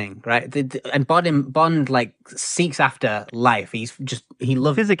 learning, right? And Bond like seeks after life. He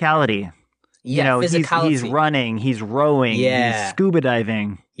loves Physicality. physicality. He's running, he's rowing, Yeah. he's scuba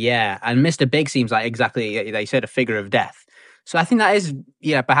diving. Yeah, and Mr. Big seems like exactly, like you said, a figure of death. So I think that is,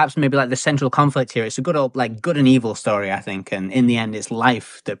 perhaps maybe like the central conflict here. It's a good old, like, good and evil story, I think. And in the end, it's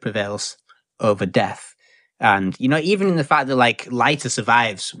life that prevails over death. And, even in the fact that, like, Leiter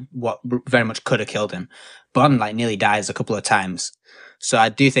survives what very much could have killed him, Bond, like, nearly dies a couple of times. So I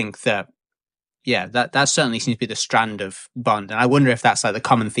do think that, that certainly seems to be the strand of Bond. And I wonder if that's, like, the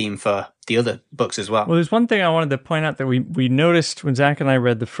common theme for the other books as well. Well, there's one thing I wanted to point out that we noticed when Zach and I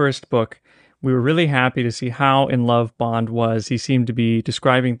read the first book. We were really happy to see how in love Bond was. He seemed to be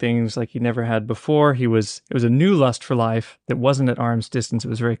describing things like he never had before. It was a new lust for life that wasn't at arm's distance. It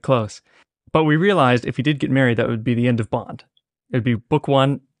was very close. But we realized if he did get married, that would be the end of Bond. It would be book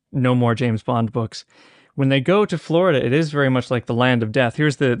one, no more James Bond books. When they go to Florida, it is very much like the land of death.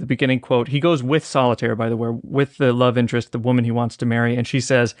 Here's the beginning quote. He goes with Solitaire, by the way, with the love interest, the woman he wants to marry. And she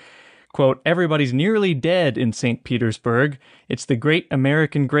says, quote, "Everybody's nearly dead in St. Petersburg. It's the great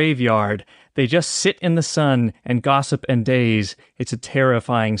American graveyard. They just sit in the sun and gossip and daze. It's a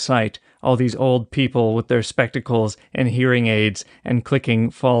terrifying sight. All these old people with their spectacles and hearing aids and clicking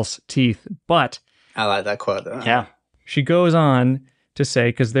false teeth." But I like that quote, though. Yeah. she goes on to say,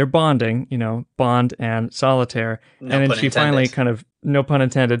 because they're bonding, Bond and Solitaire. No and then pun she finally intended. no pun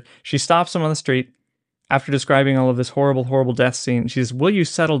intended, she stops him on the street after describing all of this horrible, horrible death scene. She says, "Will you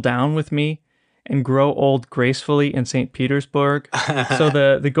settle down with me and grow old gracefully in St. Petersburg?" So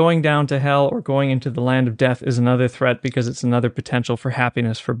the going down to hell or going into the land of death is another threat because it's another potential for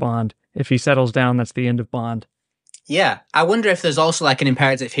happiness for Bond. If he settles down, that's the end of Bond. Yeah, I wonder if there's also like an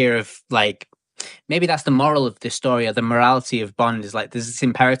imperative here of like, maybe that's the moral of this story, or the morality of Bond is like, there's this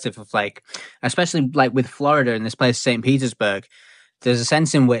imperative of like, especially like with Florida and this place, St. Petersburg, there's a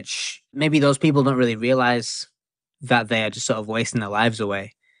sense in which maybe those people don't really realize that they are just sort of wasting their lives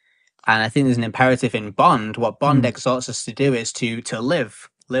away. And I think there's an imperative in Bond. What Bond exhorts us to do is to live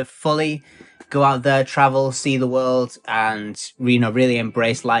fully, go out there, travel, see the world, and really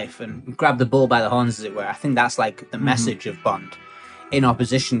embrace life and grab the bull by the horns, as it were. I think that's like the message of Bond, in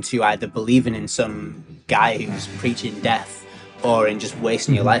opposition to either believing in some guy who's preaching death or in just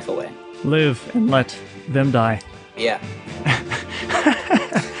wasting your life away. Live and let them die. Yeah.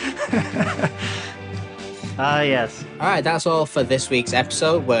 Yes. All right, that's all for this week's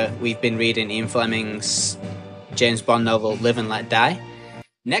episode, where we've been reading Ian Fleming's James Bond novel Live and Let Die.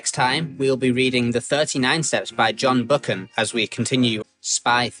 Next time, we'll be reading The 39 Steps by John Buchan as we continue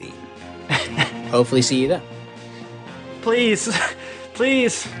Spy theme. Hopefully see you there. Please.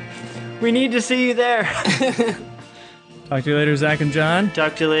 We need to see you there. Talk to you later, Zach and John.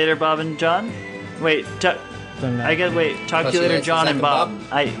 Talk to you later, Bob and John. Wait, talk to you later, John and Bob.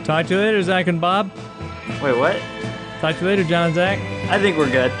 Talk to you later, Zach and Bob. Wait, what? Talk to you later, John and Zach. I think we're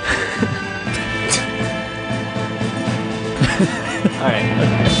good. All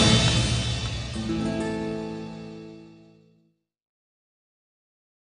right.